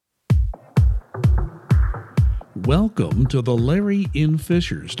Welcome to the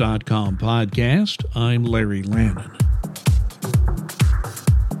LarryInFishers.com podcast. I'm Larry Lannon.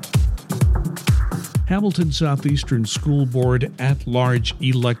 Hamilton Southeastern School Board at-large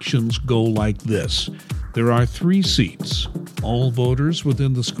elections go like this. There are 3 seats. All voters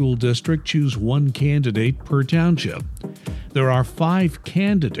within the school district choose one candidate per township. There are 5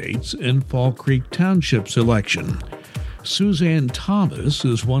 candidates in Fall Creek Township's election. Suzanne Thomas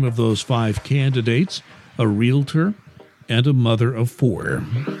is one of those 5 candidates, a realtor and a mother of 4.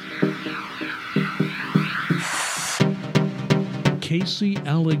 Casey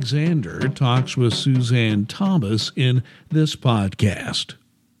Alexander talks with Suzanne Thomas in this podcast.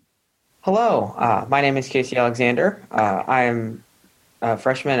 Hello, my name is Casey Alexander. I am a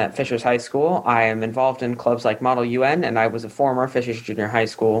freshman at Fishers High School. I am involved in clubs like Model UN, and I was a former Fishers Junior High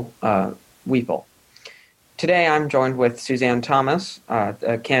School Weeple. Today I'm joined with Suzanne Thomas,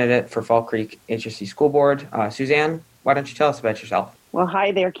 a candidate for Fall Creek HSC School Board. Suzanne, why don't you tell us about yourself? Well,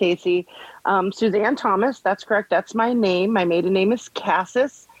 hi there, Casey. Suzanne Thomas, that's correct. That's my name. My maiden name is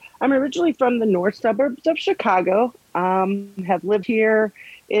Cassis. I'm originally from the north suburbs of Chicago. Have lived here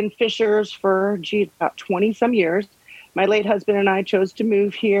in Fishers for, about 20-some years. My late husband and I chose to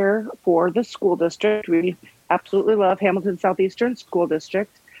move here for the school district. We absolutely love Hamilton Southeastern School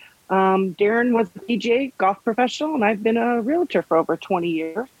District. Darren was a PGA golf professional, and I've been a realtor for over 20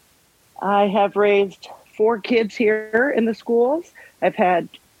 years. I have raised 4 kids here in the schools. I've had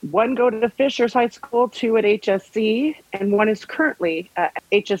 1 go to Fishers High School, 2 at HSC, and 1 is currently at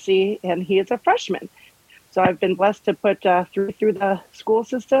HSC, and he is a freshman. So I've been blessed to put 3 through the school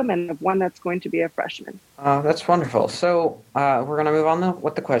system and 1 that's going to be a freshman. That's wonderful. So we're going to move on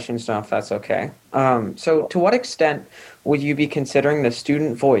with the questions now, if that's okay. So to what extent would you be considering the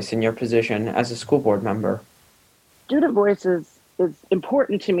student voice in your position as a school board member? Student voice is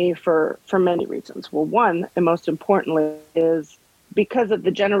important to me for many reasons. Well, one, and most importantly, is because of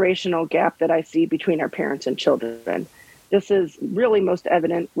the generational gap that I see between our parents and children. This is really most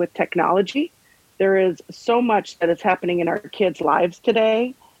evident with technology. There is so much that is happening in our kids' lives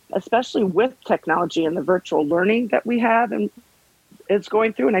today, especially with technology and the virtual learning that we have and it's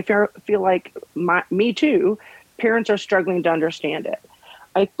going through. And I feel like me too, parents are struggling to understand it.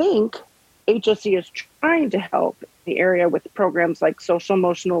 I think HSC is trying to help in the area with programs like social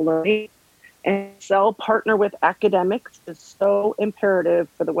emotional learning, and partner with academics is so imperative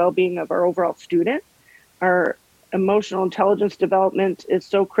for the well-being of our overall student. Our emotional intelligence development is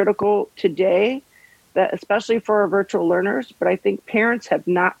so critical today, that especially for our virtual learners, but I think parents have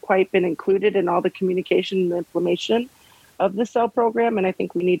not quite been included in all the communication and implementation of the CEL program, and I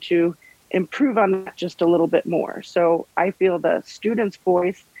think we need to improve on that just a little bit more. So I feel the student's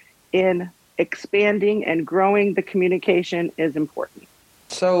voice in expanding and growing the communication is important.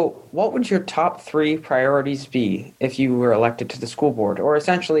 So what would your top 3 priorities be if you were elected to the school board? Or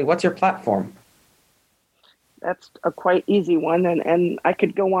essentially, what's your platform? That's a quite easy one, and I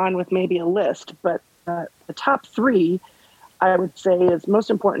could go on with maybe a list, but the top 3, I would say, is most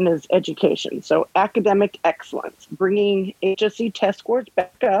important is education. So academic excellence, bringing HSC test scores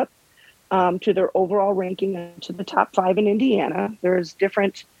back up to their overall ranking to the top 5 in Indiana. There's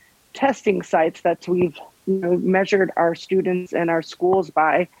different testing sites that we've measured our students and our schools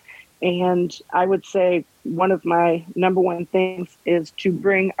by. And I would say one of my number 1 things is to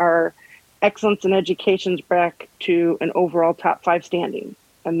bring our excellence in education back to an overall top 5 standing.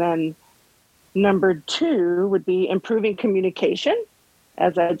 And then number 2 would be improving communication,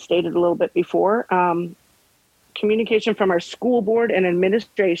 as I had stated a little bit before, communication from our school board and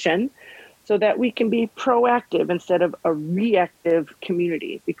administration so that we can be proactive instead of a reactive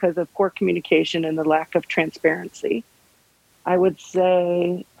community because of poor communication and the lack of transparency. I would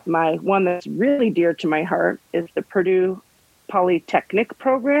say my one that's really dear to my heart is the Purdue Polytechnic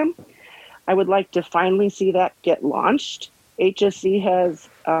program. I would like to finally see that get launched. HSC has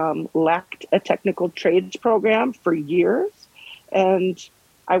lacked a technical trades program for years, and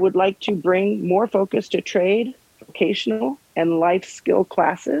I would like to bring more focus to trade, vocational, and life skill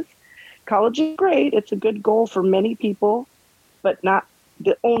classes. College is great. It's a good goal for many people, but not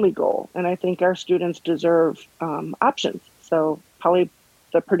the only goal. And I think our students deserve options. So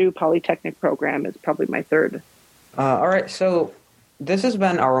the Purdue Polytechnic program is probably my 3rd. All right. So this has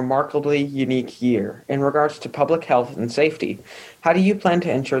been a remarkably unique year in regards to public health and safety. How do you plan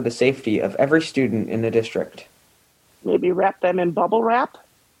to ensure the safety of every student in the district? Maybe wrap them in bubble wrap?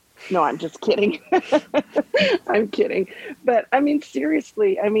 No, I'm just kidding. I'm kidding. But I mean,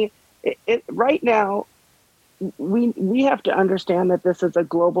 seriously, right now, we have to understand that this is a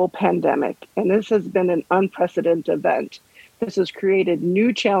global pandemic, and this has been an unprecedented event. This has created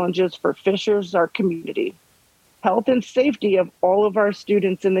new challenges for Fishers, our community. Health and safety of all of our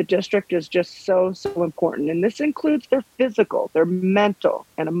students in the district is just so, so important. And this includes their physical, their mental,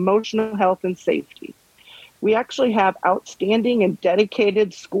 and emotional health and safety. We actually have outstanding and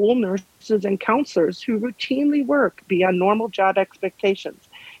dedicated school nurses and counselors who routinely work beyond normal job expectations.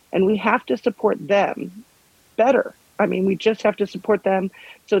 And we have to support them better. I mean, we just have to support them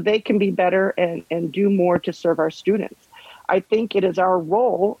so they can be better and do more to serve our students. I think it is our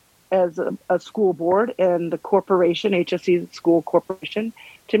role as a school board and the corporation, HSE School Corporation,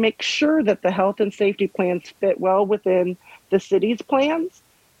 to make sure that the health and safety plans fit well within the city's plans.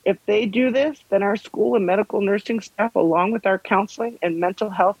 If they do this, then our school and medical nursing staff, along with our counseling and mental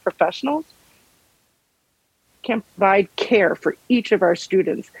health professionals, can provide care for each of our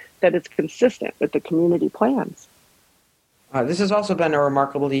students that is consistent with the community plans. This has also been a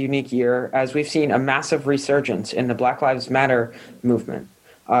remarkably unique year, as we've seen a massive resurgence in the Black Lives Matter movement.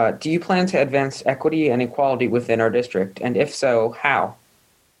 Do you plan to advance equity and equality within our district? And if so, how?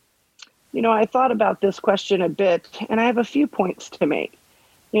 You know, I thought about this question a bit, and I have a few points to make.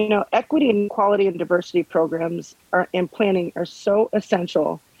 You know, equity and equality and diversity programs and planning are so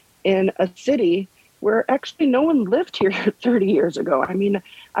essential in a city where actually no one lived here 30 years ago. I mean,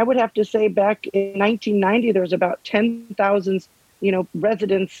 I would have to say back in 1990, there was about 10,000,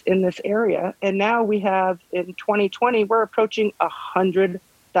 residents in this area. And now we have, in 2020, we're approaching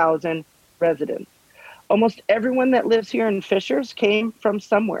 100,000 residents. Almost everyone that lives here in Fishers came from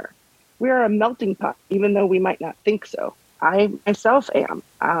somewhere. We are a melting pot, even though we might not think so. I myself am.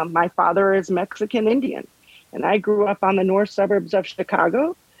 My father is Mexican Indian, and I grew up on the north suburbs of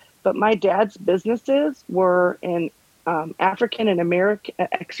Chicago. But my dad's businesses were in African American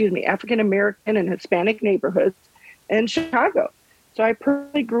and Hispanic neighborhoods in Chicago. So I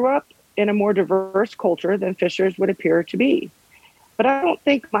personally grew up in a more diverse culture than Fishers would appear to be. But I don't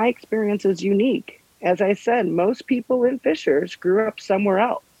think my experience is unique. As I said, most people in Fishers grew up somewhere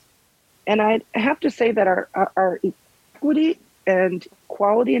else. And I have to say that our equity and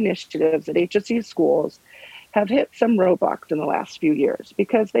quality initiatives at HSE schools have hit some roadblocks in the last few years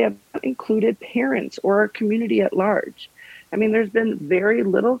because they have not included parents or our community at large. I mean, there's been very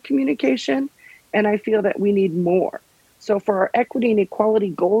little communication, and I feel that we need more. So for our equity and equality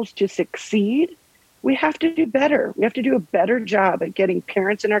goals to succeed, we have to do better. We have to do a better job at getting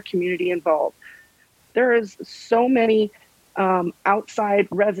parents in our community involved. There is so many outside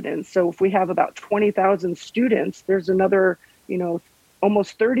residents. So if we have about 20,000 students, there's another,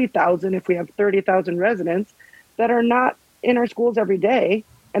 almost 30,000 if we have 30,000 residents that are not in our schools every day,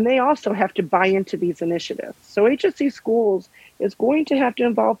 and they also have to buy into these initiatives. So HSE Schools is going to have to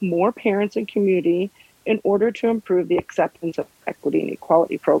involve more parents and community in order to improve the acceptance of equity and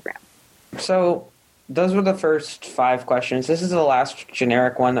equality programs. So those were the first 5 questions. This is the last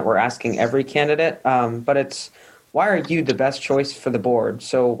generic one that we're asking every candidate, but it's, why are you the best choice for the board?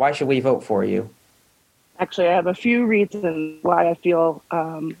 So why should we vote for you? Actually, I have a few reasons why I feel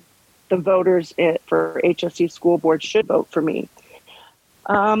the voters for HSE School Board should vote for me.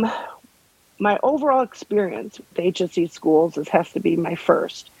 My overall experience with HSE schools has to be my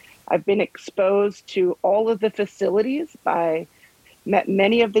first. I've been exposed to all of the facilities. I met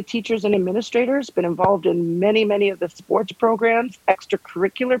many of the teachers and administrators, been involved in many of the sports programs,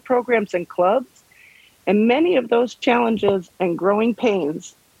 extracurricular programs, and clubs. And many of those challenges and growing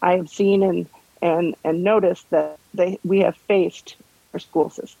pains I have seen and noticed that we have faced our school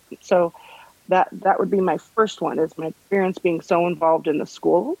system. So that would be my first one, is my experience being so involved in the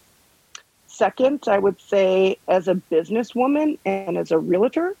school. Second, I would say as a businesswoman and as a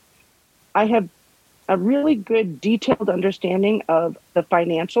realtor, I have a really good detailed understanding of the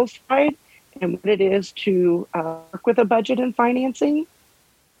financial side and what it is to work with a budget and financing.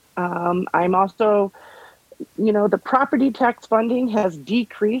 I'm also, the property tax funding has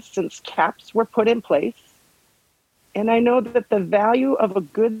decreased since caps were put in place. And I know that the value of a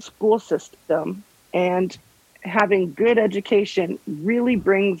good school system and having good education really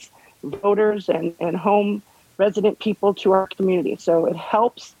brings voters and home resident people to our community. So it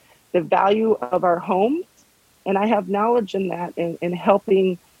helps the value of our homes. And I have knowledge in that, in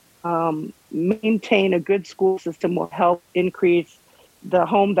helping maintain a good school system will help increase the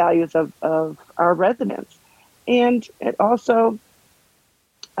home values of our residents. And it also,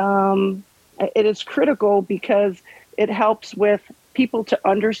 it is critical because it helps with people to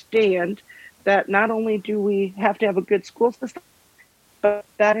understand that not only do we have to have a good school system, but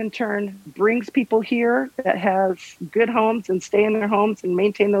that in turn brings people here that have good homes and stay in their homes and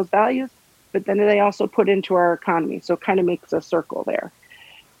maintain those values, but then they also put into our economy. So it kind of makes a circle there.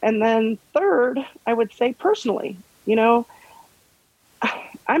 And then third, I would say personally,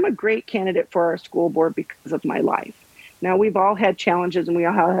 I'm a great candidate for our school board because of my life. Now, we've all had challenges and we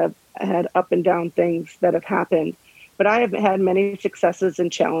all have had up and down things that have happened, but I have had many successes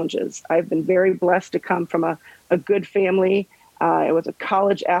and challenges. I've been very blessed to come from a good family. I was a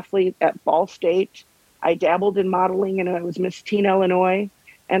college athlete at Ball State. I dabbled in modeling and I was Miss Teen Illinois.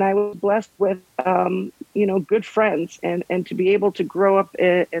 And I was blessed with, good friends and to be able to grow up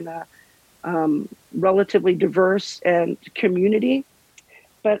in a relatively diverse and community.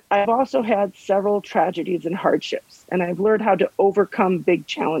 But I've also had several tragedies and hardships, and I've learned how to overcome big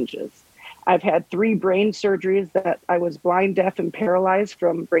challenges. I've had 3 brain surgeries that I was blind, deaf, and paralyzed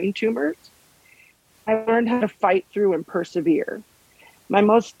from brain tumors. I learned how to fight through and persevere. My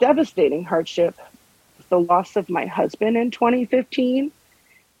most devastating hardship was the loss of my husband in 2015.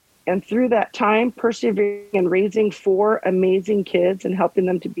 And through that time, persevering and raising 4 amazing kids and helping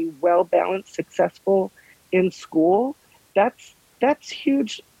them to be well-balanced, successful in school, that's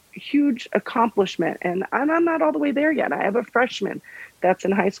huge accomplishment. And I'm not all the way there yet. I have a freshman that's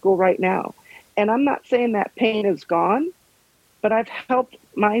in high school right now. And I'm not saying that pain is gone, but I've helped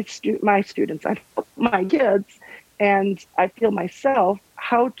my students, I've helped my kids, and I feel myself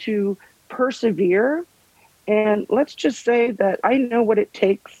how to persevere. And let's just say that I know what it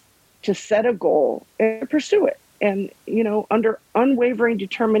takes to set a goal and pursue it. And, under unwavering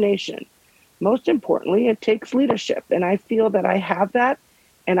determination. Most importantly, it takes leadership. And I feel that I have that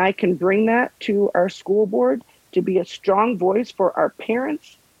and I can bring that to our school board to be a strong voice for our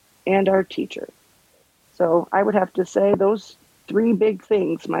parents and our teachers. So I would have to say those 3 big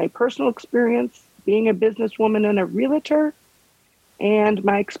things: my personal experience being a businesswoman and a realtor, and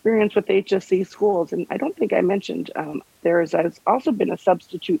my experience with HSC schools. And I don't think I mentioned, I've also been a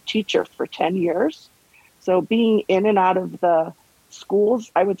substitute teacher for 10 years. So being in and out of the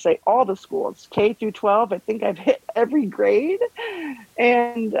schools, I would say all the schools, K through 12, I think I've hit every grade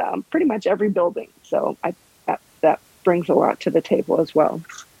and pretty much every building. So that brings a lot to the table as well.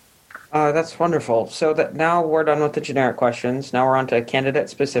 That's wonderful. So that now we're done with the generic questions. Now we're on to candidate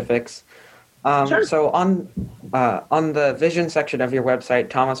specifics. Sure. So on the vision section of your website,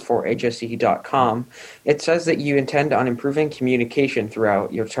 thomas4hsc.com, it says that you intend on improving communication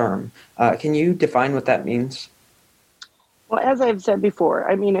throughout your term. Can you define what that means? Well, as I've said before,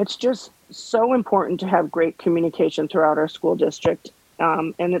 it's just so important to have great communication throughout our school district.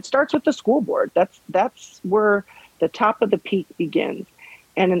 And it starts with the school board. That's where the top of the peak begins.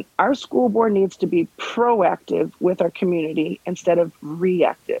 And our school board needs to be proactive with our community instead of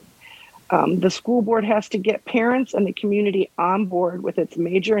reactive. The school board has to get parents and the community on board with its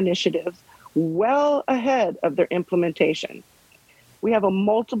major initiatives well ahead of their implementation. We have a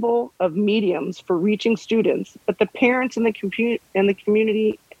multiple of mediums for reaching students, but the parents and the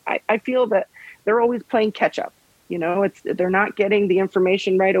community, I feel that they're always playing catch up. They're not getting the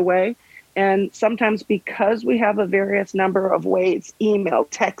information right away. And sometimes because we have a various number of ways, email,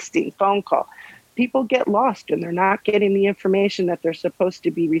 texting, phone call, people get lost and they're not getting the information that they're supposed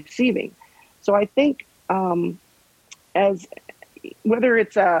to be receiving. So I think as whether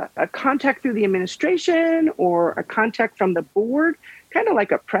it's a contact through the administration or a contact from the board, kind of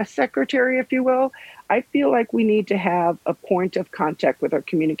like a press secretary, if you will, I feel like we need to have a point of contact with our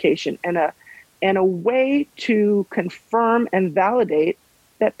communication and a way to confirm and validate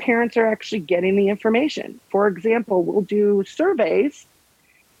that parents are actually getting the information. For example, we'll do surveys,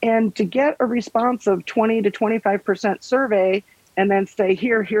 and to get a response of 20 to 25% survey and then say,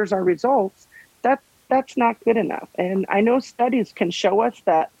 here's our results, that's not good enough. And I know studies can show us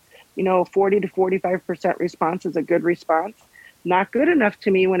that, 40 to 45% response is a good response. Not good enough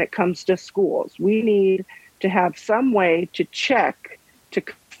to me when it comes to schools. We need to have some way to check, to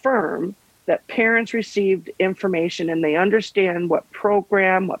confirm that parents received information and they understand what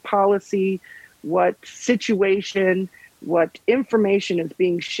program, what policy, what situation, what information is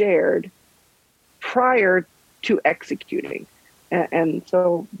being shared prior to executing. And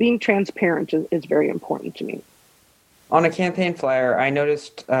so being transparent is very important to me. On a campaign flyer, I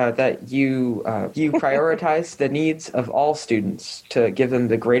noticed that you prioritize the needs of all students to give them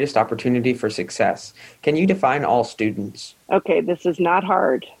the greatest opportunity for success. Can you define all students? Okay, this is not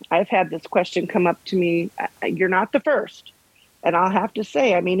hard. I've had this question come up to me. You're not the first. And I'll have to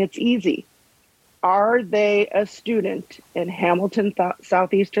say, it's easy. Are they a student in Hamilton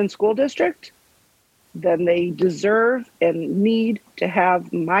Southeastern School District? Then they deserve and need to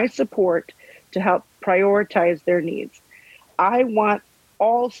have my support to help prioritize their needs. I want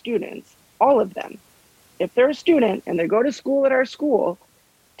all students, all of them, if they're a student and they go to school at our school,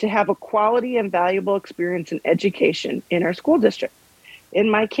 to have a quality and valuable experience in education in our school district. In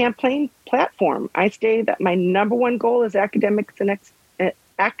my campaign platform, I state that my number one goal is academics and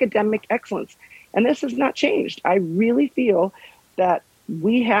academic excellence. And this has not changed. I really feel that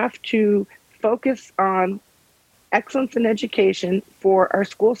we have to focus on excellence in education for our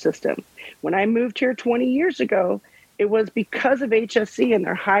school system. When I moved here 20 years ago, it was because of HSC and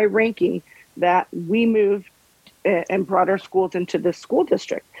their high ranking that we moved and brought our schools into this school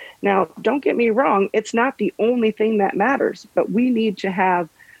district. Now, don't get me wrong, it's not the only thing that matters, but we need to have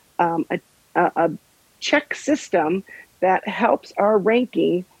a check system that helps our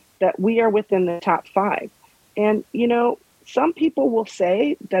ranking that we are within the top 5. And, some people will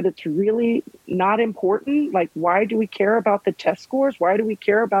say that it's really not important. Like, why do we care about the test scores? Why do we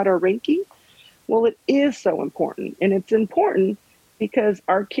care about our ranking? Well, it is so important. And it's important because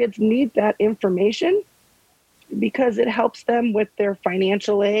our kids need that information because it helps them with their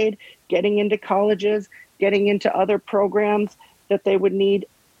financial aid, getting into colleges, getting into other programs that they would need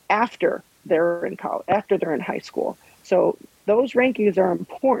after they're in college, after they're in high school. So those rankings are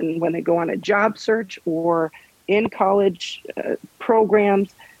important when they go on a job search or in college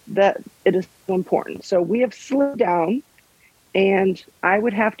programs, that it is so important. So we have slowed down, and I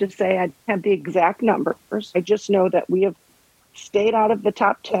would have to say I don't have the exact numbers. I just know that we have stayed out of the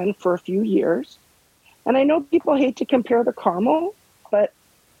top 10 for a few years. And I know people hate to compare the Carmel, but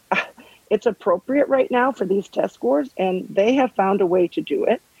it's appropriate right now for these test scores, and they have found a way to do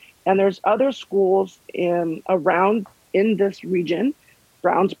it. And there's other schools around in this region,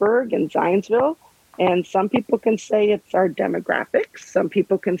 Brownsburg and Zionsville, and some people can say it's our demographics. Some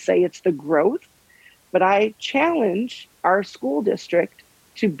people can say it's the growth. But I challenge our school district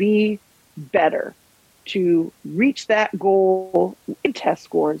to be better, to reach that goal in test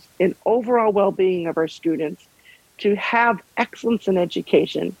scores, in overall well-being of our students, to have excellence in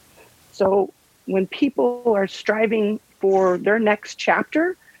education. So when people are striving for their next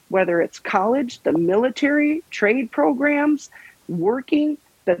chapter, whether it's college, the military, trade programs, working,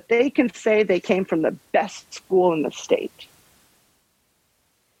 that they can say they came from the best school in the state.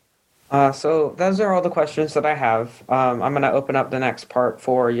 So those are all the questions that I have. I'm going to open up the next part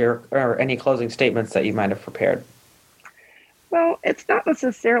for any closing statements that you might have prepared. Well, it's not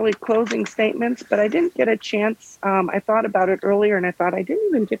necessarily closing statements, but I didn't get a chance. I thought about it earlier, and I thought I didn't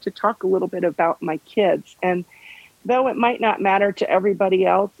even get to talk a little bit about my kids. And though it might not matter to everybody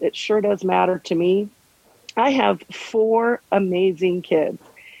else, it sure does matter to me. I have 4 amazing kids,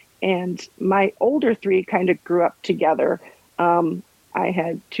 and my older 3 kind of grew up together. I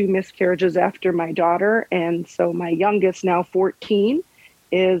had 2 miscarriages after my daughter, and so my youngest, now 14,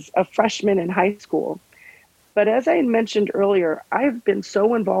 is a freshman in high school. But as I mentioned earlier, I've been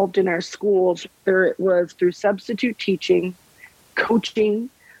so involved in our schools, whether it was through substitute teaching, coaching,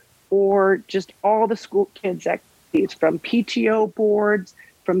 or just all the school kids' activities, from PTO boards,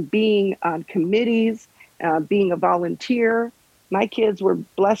 from being on committees, being a volunteer. My kids were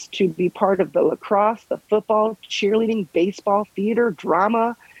blessed to be part of the lacrosse, the football, cheerleading, baseball, theater,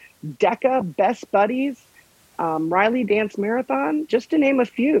 drama, DECA, Best Buddies, Riley Dance Marathon, just to name a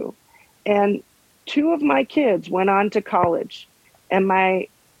few. And 2 of my kids went on to college. And my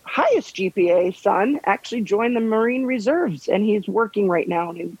highest GPA son actually joined the Marine Reserves, and he's working right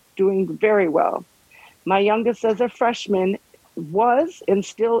now and doing very well. My youngest, as a freshman, was and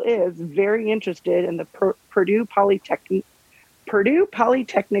still is very interested in the Purdue Polytechnic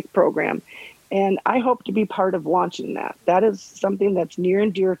program, and I hope to be part of launching that. That is something that's near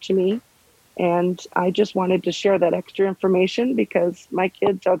and dear to me, and I just wanted to share that extra information because my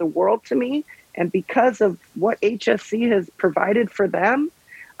kids are the world to me, and because of what HSC has provided for them,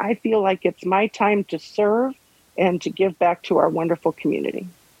 I feel like it's my time to serve and to give back to our wonderful community.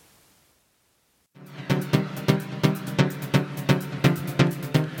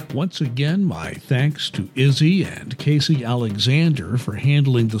 Once again, my thanks to Izzy and Casey Alexander for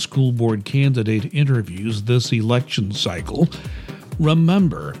handling the school board candidate interviews this election cycle.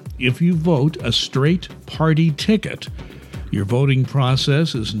 Remember, if you vote a straight party ticket, your voting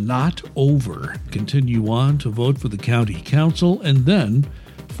process is not over. Continue on to vote for the county council and then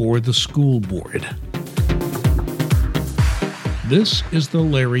for the school board. This is the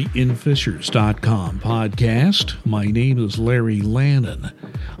LarryInFishers.com podcast. My name is Larry Lannon.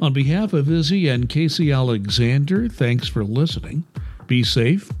 On behalf of Izzy and Casey Alexander, thanks for listening. Be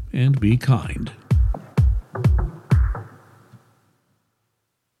safe and be kind.